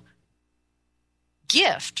 natural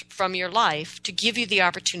gift from your life to give you the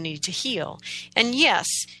opportunity to heal. And yes,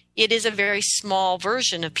 it is a very small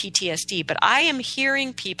version of PTSD, but I am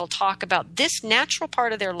hearing people talk about this natural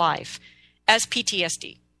part of their life as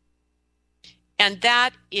PTSD. And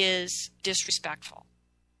that is disrespectful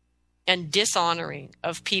and dishonoring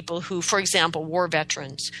of people who, for example, war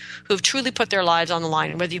veterans, who have truly put their lives on the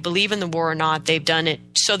line. Whether you believe in the war or not, they've done it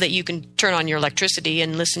so that you can turn on your electricity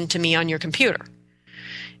and listen to me on your computer.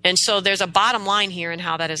 And so there's a bottom line here in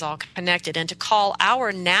how that is all connected. And to call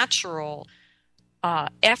our natural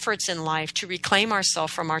efforts in life to reclaim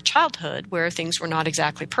ourselves from our childhood, where things were not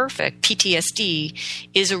exactly perfect, PTSD,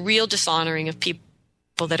 is a real dishonoring of people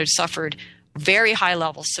that have suffered very high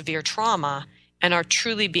level severe trauma and are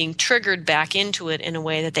truly being triggered back into it in a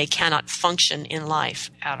way that they cannot function in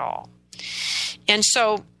life at all. And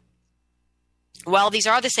so while these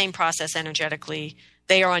are the same process energetically,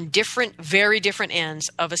 they are on very different ends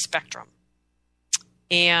of a spectrum.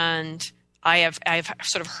 And I've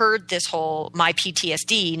sort of heard this whole my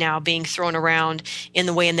PTSD now being thrown around in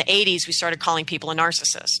the way in the 80s we started calling people a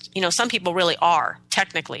narcissist. You know, some people really are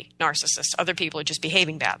technically narcissists. Other people are just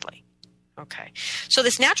behaving badly. Okay. So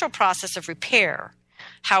this natural process of repair,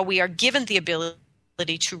 how we are given the ability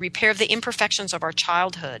to repair the imperfections of our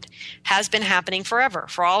childhood, has been happening forever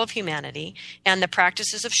for all of humanity. And the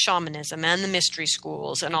practices of shamanism and the mystery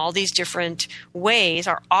schools and all these different ways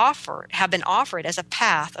have been offered as a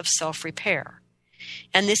path of self-repair.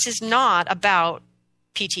 And this is not about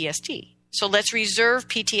PTSD. So let's reserve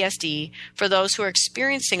PTSD for those who are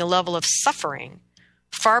experiencing a level of suffering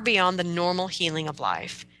far beyond the normal healing of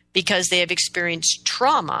life, because they have experienced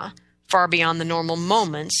trauma far beyond the normal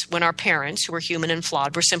moments when our parents, who were human and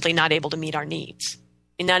flawed, were simply not able to meet our needs.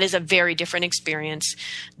 And that is a very different experience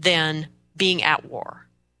than being at war,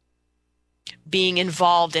 being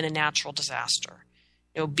involved in a natural disaster,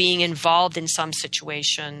 being involved in some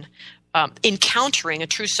situation, encountering a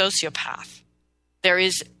true sociopath. There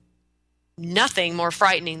is nothing more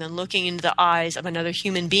frightening than looking into the eyes of another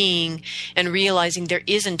human being and realizing there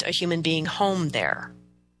isn't a human being home there.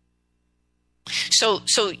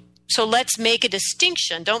 So let's make a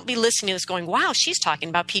distinction. Don't be listening to this going, wow, she's talking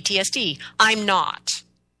about PTSD. I'm not.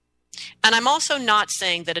 And I'm also not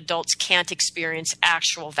saying that adults can't experience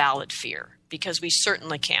actual valid fear, because we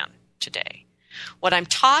certainly can today. What I'm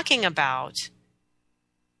talking about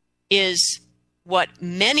is what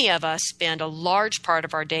many of us spend a large part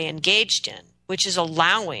of our day engaged in, which is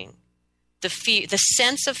allowing the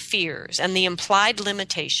sense of fears and the implied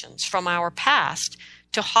limitations from our past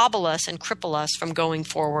to hobble us and cripple us from going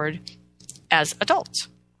forward as adults.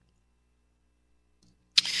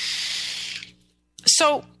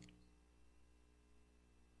 So,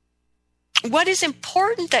 what is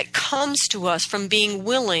important that comes to us from being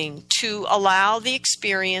willing to allow the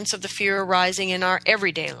experience of the fear arising in our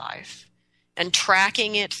everyday life and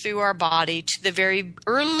tracking it through our body to the very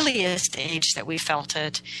earliest age that we felt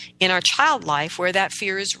it in our child life, where that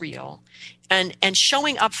fear is real, and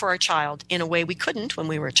showing up for our child in a way we couldn't when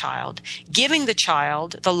we were a child, giving the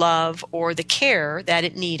child the love or the care that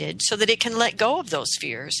it needed so that it can let go of those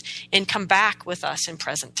fears and come back with us in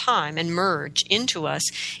present time and merge into us,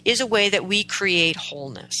 is a way that we create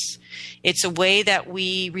wholeness. It's a way that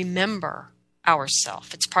we remember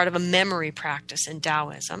ourselves. It's part of a memory practice in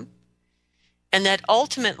Taoism. And that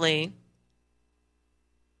ultimately,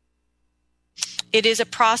 it is a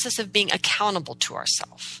process of being accountable to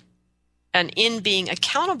ourselves. And in being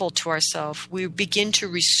accountable to ourselves, we begin to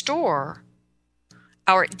restore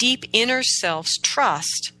our deep inner self's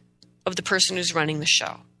trust of the person who's running the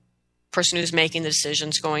show, person who's making the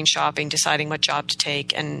decisions, going shopping, deciding what job to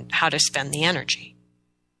take, and how to spend the energy,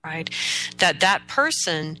 right? That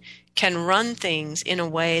person can run things in a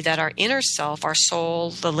way that our inner self, our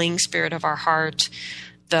soul, the Ling spirit of our heart,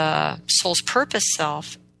 the soul's purpose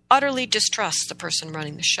self, utterly distrusts the person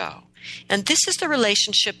running the show. And this is the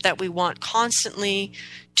relationship that we want constantly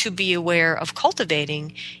to be aware of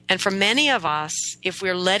cultivating. And for many of us, if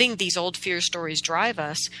we're letting these old fear stories drive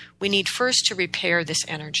us, we need first to repair this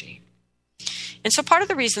energy. And so part of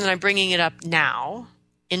the reason that I'm bringing it up now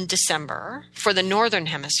in December for the Northern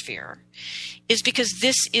Hemisphere is because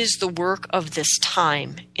this is the work of this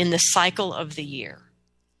time in the cycle of the year.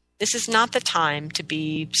 This is not the time to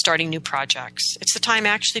be starting new projects. It's the time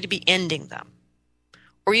actually to be ending them,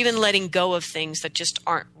 or even letting go of things that just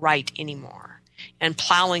aren't right anymore. and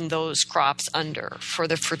plowing those crops under for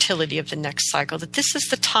the fertility of the next cycle, that this is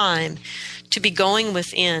the time to be going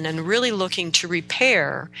within and really looking to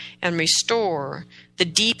repair and restore the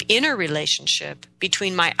deep inner relationship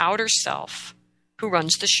between my outer self, who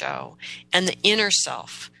runs the show, and the inner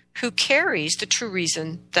self, who carries the true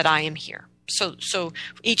reason that I am here. So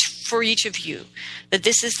for each of you, that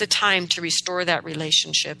this is the time to restore that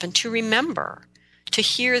relationship and to remember to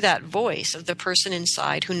hear that voice of the person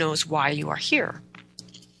inside who knows why you are here.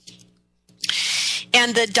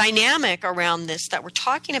 And the dynamic around this that we're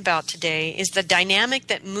talking about today is the dynamic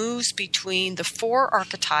that moves between the 4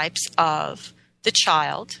 archetypes of the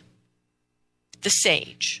child, the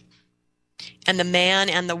sage, and the man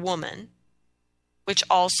and the woman, which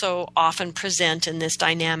also often present in this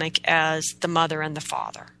dynamic as the mother and the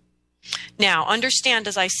father. Now, understand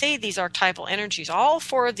as I say these archetypal energies, all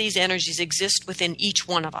 4 of these energies exist within each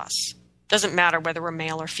one of us. Doesn't matter whether we're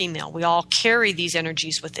male or female. We all carry these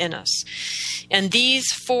energies within us. And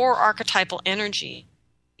these 4 archetypal energies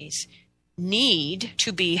need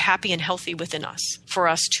to be happy and healthy within us for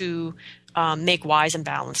us to make wise and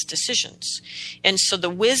balanced decisions. And so the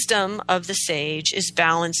wisdom of the sage is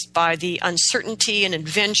balanced by the uncertainty and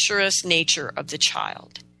adventurous nature of the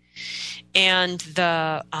child. And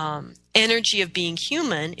the energy of being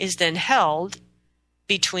human is then held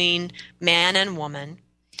between man and woman.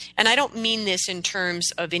 And I don't mean this in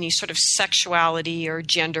terms of any sort of sexuality or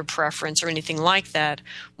gender preference or anything like that.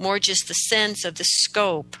 More just the sense of the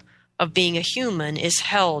scope of being a human is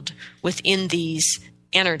held within these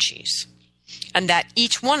energies. And that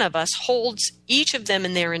each one of us holds each of them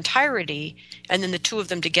in their entirety, and then the 2 of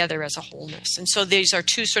them together as a wholeness. And so these are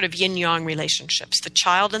 2 sort of yin-yang relationships, the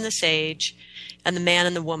child and the sage, and the man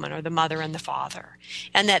and the woman, or the mother and the father.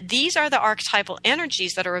 And that these are the archetypal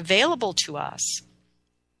energies that are available to us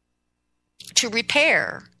to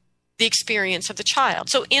repair the experience of the child.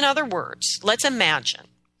 So in other words, let's imagine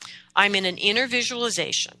I'm in an inner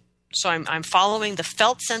visualization. So I'm following the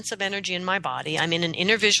felt sense of energy in my body. I'm in an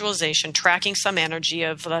inner visualization, tracking some energy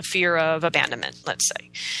of the fear of abandonment, let's say.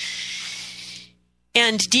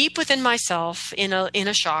 And deep within myself, in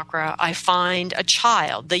a chakra, I find a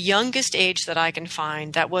child, the youngest age that I can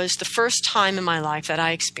find, that was the first time in my life that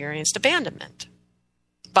I experienced abandonment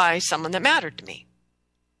by someone that mattered to me.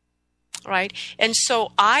 Right? And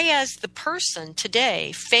so I, as the person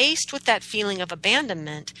today, faced with that feeling of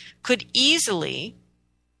abandonment, could easily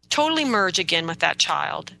totally merge again with that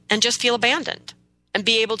child and just feel abandoned and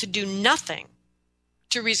be able to do nothing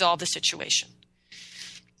to resolve the situation.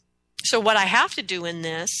 So what I have to do in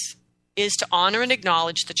this is to honor and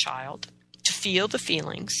acknowledge the child, to feel the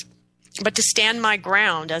feelings, but to stand my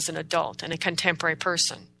ground as an adult and a contemporary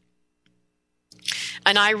person.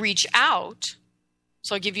 And I reach out,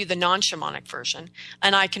 so I'll give you the non-shamanic version,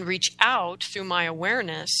 and I can reach out through my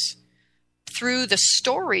awareness through the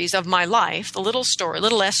stories of my life, the little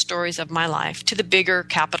S stories of my life, to the bigger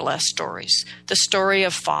capital S stories. The story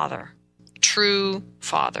of father, true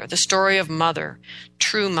father. The story of mother,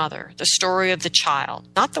 true mother. The story of the child,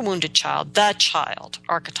 not the wounded child, the child,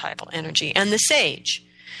 archetypal energy, and the sage.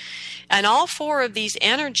 And all 4 of these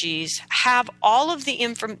energies have all of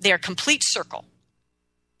the they're complete circle.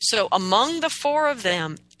 So among the 4 of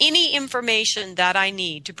them, any information that I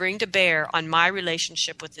need to bring to bear on my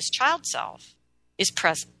relationship with this child self is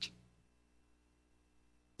present.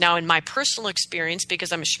 Now, in my personal experience,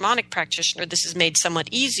 because I'm a shamanic practitioner, this is made somewhat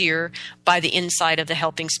easier by the insight of the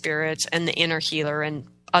helping spirits and the inner healer and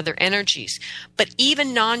other energies. But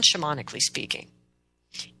even non-shamanically speaking,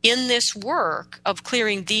 in this work of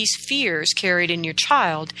clearing these fears carried in your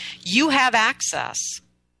child, you have access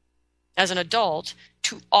as an adult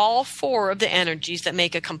to all 4 of the energies that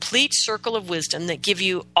make a complete circle of wisdom, that give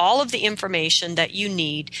you all of the information that you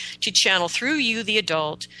need to channel through you, the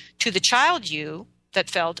adult, to the child you that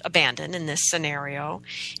felt abandoned in this scenario,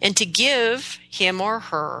 and to give him or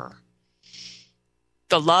her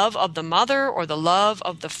the love of the mother or the love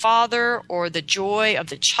of the father or the joy of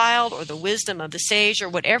the child or the wisdom of the sage or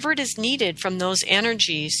whatever it is needed from those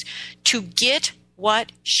energies to get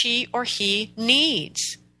what she or he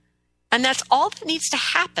needs. And that's all that needs to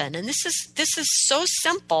happen. And this is so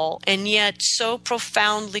simple and yet so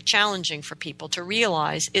profoundly challenging for people to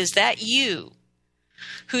realize, is that you,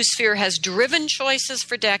 whose fear has driven choices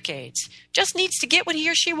for decades, just needs to get what he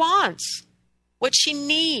or she wants, what she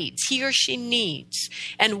needs, he or she needs.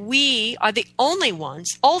 And we are the only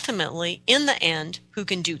ones, ultimately, in the end, who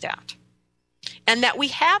can do that. And that we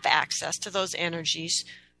have access to those energies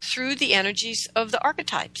through the energies of the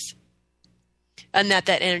archetypes. And that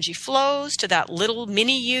energy flows to that little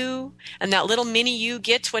mini you, and that little mini you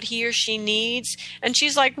gets what he or she needs. And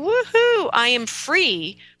she's like, woohoo, I am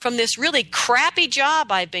free from this really crappy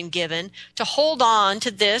job I've been given to hold on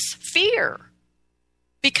to this fear.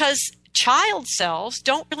 Because child selves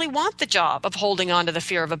don't really want the job of holding on to the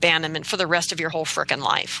fear of abandonment for the rest of your whole frickin'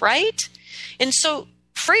 life, right? And so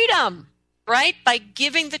freedom, right? By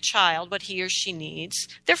giving the child what he or she needs,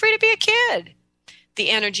 they're free to be a kid. The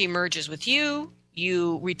energy merges with you.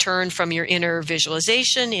 You return from your inner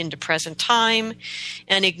visualization into present time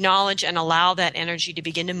and acknowledge and allow that energy to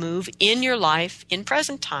begin to move in your life in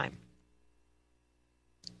present time.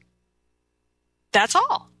 That's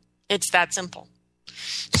all. It's that simple.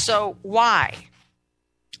 So why?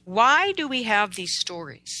 Why do we have these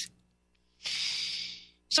stories?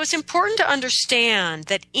 So it's important to understand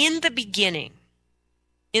that in the beginning,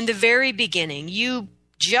 in the very beginning, you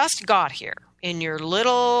just got here in your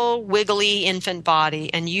little wiggly infant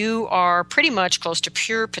body, and you are pretty much close to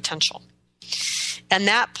pure potential. And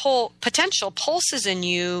that potential pulses in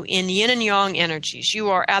you in yin and yang energies. You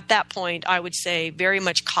are at that point, I would say, very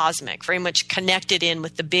much cosmic, very much connected in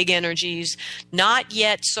with the big energies, not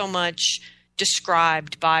yet so much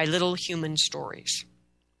described by little human stories,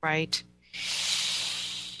 right?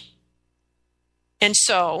 And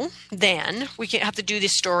so then we have to do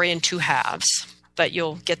this story in two halves, but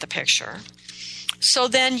you'll get the picture. So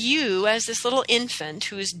then you, as this little infant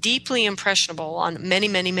who is deeply impressionable on many,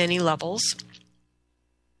 many, many levels,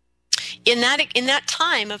 in that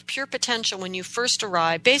time of pure potential when you first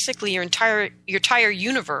arrive, basically your entire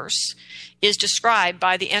universe is described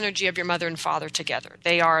by the energy of your mother and father together.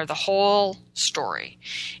 They are the whole story.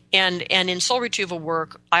 And in soul retrieval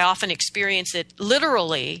work, I often experience it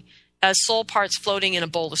literally as soul parts floating in a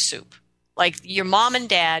bowl of soup. Like your mom and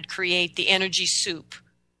dad create the energy soup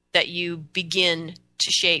that you begin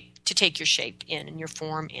to take your shape in and your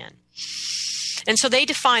form in. And so they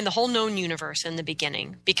define the whole known universe in the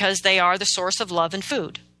beginning because they are the source of love and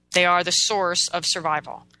food. They are the source of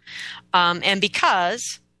survival. And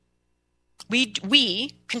because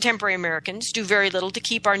we, contemporary Americans, do very little to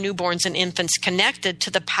keep our newborns and infants connected to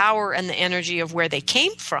the power and the energy of where they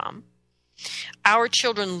came from, our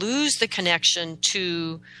children lose the connection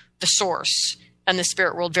to the source and the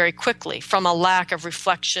spirit world very quickly from a lack of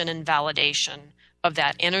reflection and validation of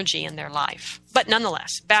that energy in their life. But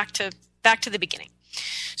nonetheless, back to the beginning.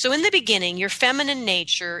 So in the beginning, your feminine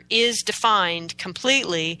nature is defined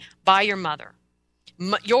completely by your mother.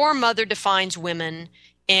 Your mother defines women,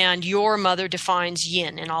 and your mother defines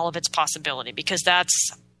yin in all of its possibility, because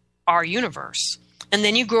that's our universe. And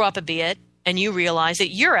then you grow up a bit, and you realize that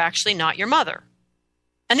you're actually not your mother.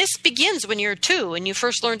 And this begins when you're 2 and you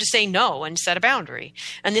first learn to say no and set a boundary.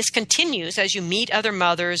 And this continues as you meet other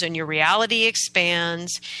mothers and your reality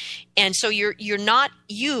expands. And so you are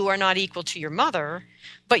not equal to your mother,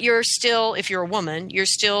 but you're still, if you're a woman, you're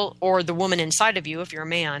still, or the woman inside of you, if you're a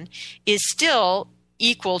man, is still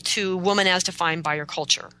equal to woman as defined by your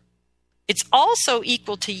culture. It's also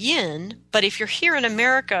equal to yin, but if you're here in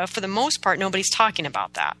America, for the most part, nobody's talking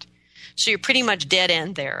about that. So you're pretty much dead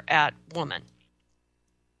end there at woman.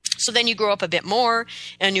 So then you grow up a bit more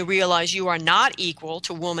and you realize you are not equal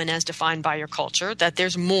to woman as defined by your culture, that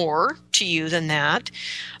there's more to you than that,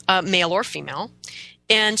 male or female.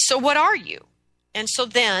 And so what are you? And so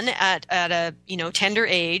then at a tender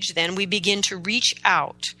age, then we begin to reach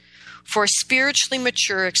out for a spiritually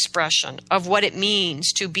mature expression of what it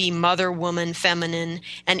means to be mother, woman, feminine.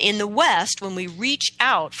 And in the West, when we reach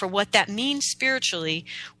out for what that means spiritually,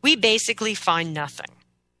 we basically find nothing.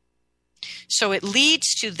 So it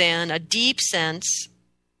leads to then a deep sense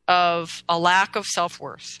of a lack of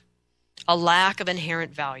self-worth, a lack of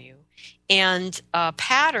inherent value, and a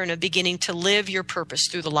pattern of beginning to live your purpose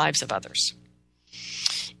through the lives of others.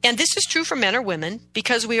 And this is true for men or women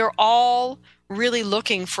because we are all really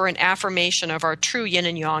looking for an affirmation of our true yin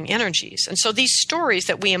and yang energies. And so these stories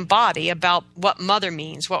that we embody about what mother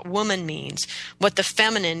means, what woman means, what the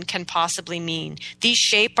feminine can possibly mean, these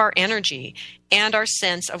shape our energy and our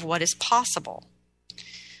sense of what is possible.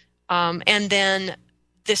 And then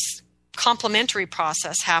this complementary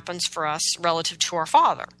process happens for us relative to our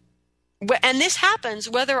father. And this happens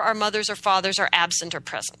whether our mothers or fathers are absent or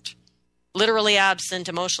present. Literally absent,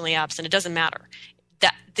 emotionally absent, it doesn't matter.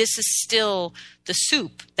 That this is still the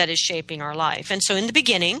soup that is shaping our life. And so in the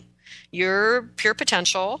beginning, you're pure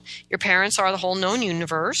potential. Your parents are the whole known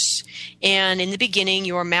universe. And in the beginning,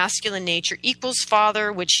 your masculine nature equals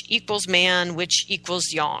father, which equals man, which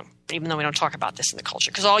equals yang, even though we don't talk about this in the culture,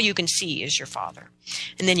 because all you can see is your father.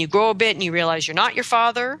 And then you grow a bit and you realize you're not your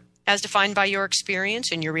father, as defined by your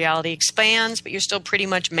experience, and your reality expands, but you're still pretty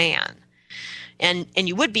much man. And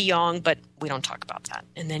you would be young, but we don't talk about that.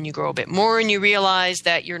 And then you grow a bit more and you realize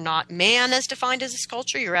that you're not man as defined as this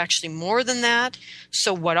culture. You're actually more than that.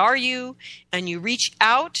 So what are you? And you reach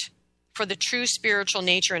out for the true spiritual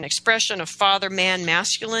nature and expression of father, man,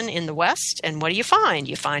 masculine in the West. And what do you find?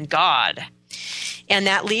 You find God. And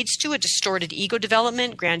that leads to a distorted ego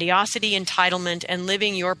development, grandiosity, entitlement, and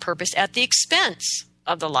living your purpose at the expense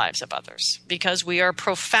of the lives of others, because we are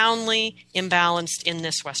profoundly imbalanced in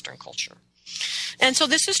this Western culture. And so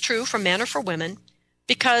this is true for men or for women,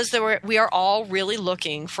 because we are all really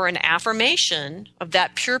looking for an affirmation of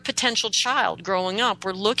that pure potential child growing up.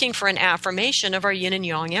 We're looking for an affirmation of our yin and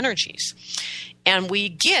yang energies. And we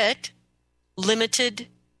get limited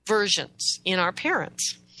versions in our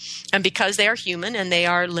parents. And because they are human and they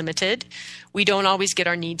are limited, we don't always get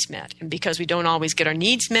our needs met. And because we don't always get our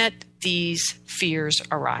needs met, these fears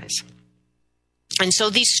arise. And so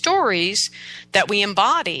these stories that we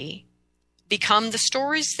embody become the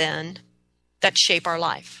stories then that shape our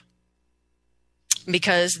life,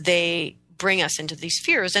 because they bring us into these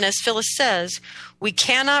fears. And as Phyllis says, we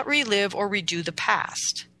cannot relive or redo the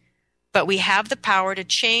past, but we have the power to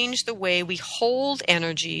change the way we hold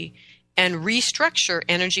energy and restructure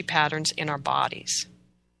energy patterns in our bodies.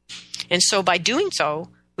 And so by doing so,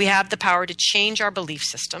 we have the power to change our belief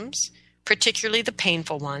systems, particularly the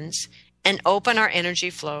painful ones, and open our energy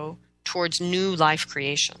flow towards new life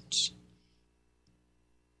creations.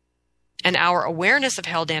 And our awareness of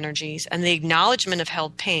held energies and the acknowledgement of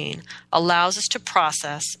held pain allows us to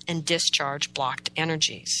process and discharge blocked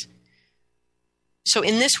energies. So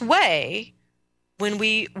in this way, when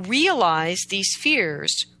we realize these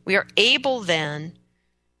fears, we are able then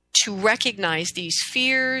to recognize these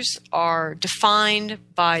fears are defined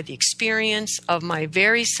by the experience of my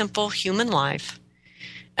very simple human life,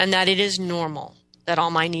 and that it is normal that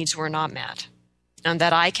all my needs were not met, and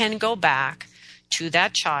that I can go back to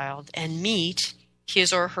that child and meet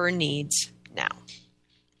his or her needs now.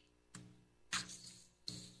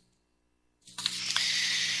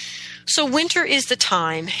 So winter is the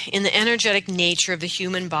time in the energetic nature of the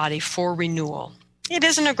human body for renewal. It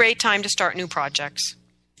isn't a great time to start new projects,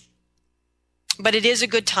 but it is a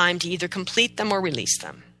good time to either complete them or release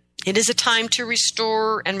them. It is a time to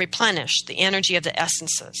restore and replenish the energy of the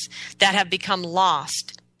essences that have become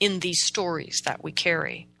lost in these stories that we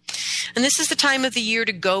carry. And this is the time of the year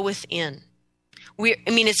to go within.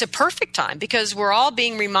 It's a perfect time because we're all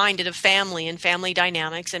being reminded of family and family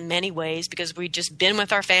dynamics in many ways, because we've just been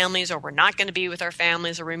with our families, or we're not going to be with our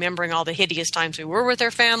families, or remembering all the hideous times we were with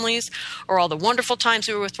our families, or all the wonderful times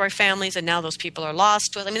we were with our families, and now those people are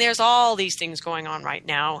lost. There's all these things going on right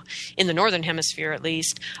now, in the Northern Hemisphere at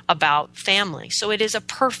least, about family. So it is a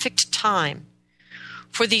perfect time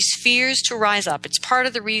for these fears to rise up. It's part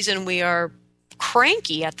of the reason we are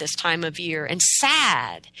cranky at this time of year and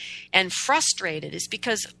sad and frustrated, is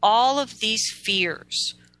because all of these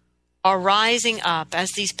fears are rising up as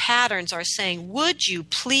these patterns are saying, would you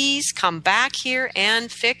please come back here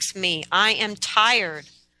and fix me? I am tired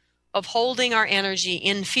of holding our energy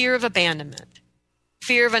in fear of abandonment,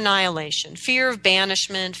 fear of annihilation, fear of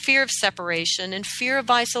banishment, fear of separation, and fear of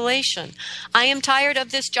isolation. I am tired of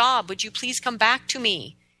this job. Would you please come back to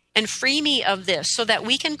me and free me of this so that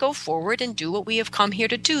we can go forward and do what we have come here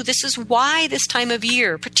to do? This is why this time of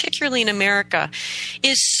year, particularly in America,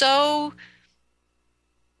 is so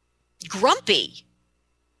grumpy,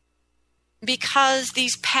 because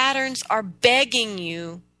these patterns are begging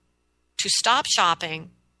you to stop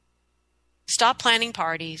shopping, stop planning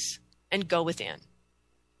parties, and go within.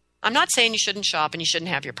 I'm not saying you shouldn't shop and you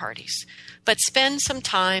shouldn't have your parties, but spend some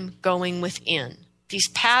time going within. These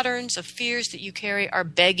patterns of fears that you carry are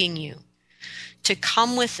begging you to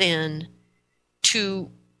come within, to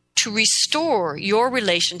restore your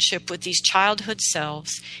relationship with these childhood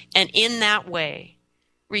selves, and in that way,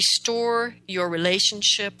 restore your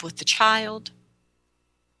relationship with the child,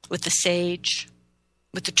 with the sage,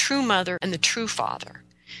 with the true mother and the true father,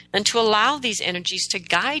 and to allow these energies to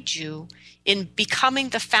guide you in becoming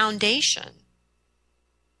the foundation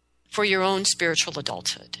for your own spiritual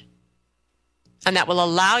adulthood. And that will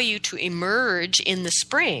allow you to emerge in the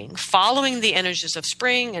spring, following the energies of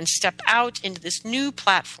spring, and step out into this new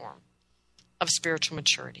platform of spiritual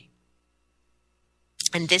maturity.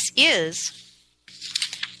 And this is,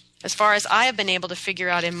 as far as I have been able to figure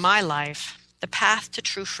out in my life, the path to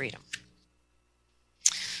true freedom.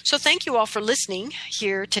 So thank you all for listening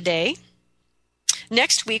here today.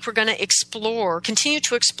 Next week, we're going to continue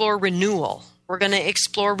to explore renewal. We're going to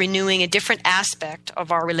explore renewing a different aspect of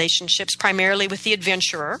our relationships, primarily with the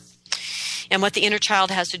adventurer. and what the inner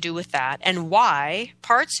child has to do with that, and why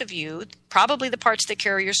parts of you, probably the parts that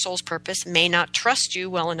carry your soul's purpose, may not trust you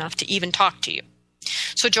well enough to even talk to you.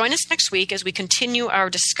 So join us next week as we continue our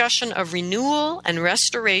discussion of renewal and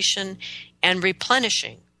restoration and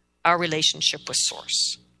replenishing our relationship with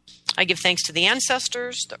Source. I give thanks to the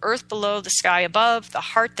ancestors, the earth below, the sky above, the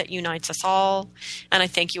heart that unites us all, and I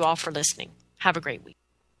thank you all for listening. Have a great week.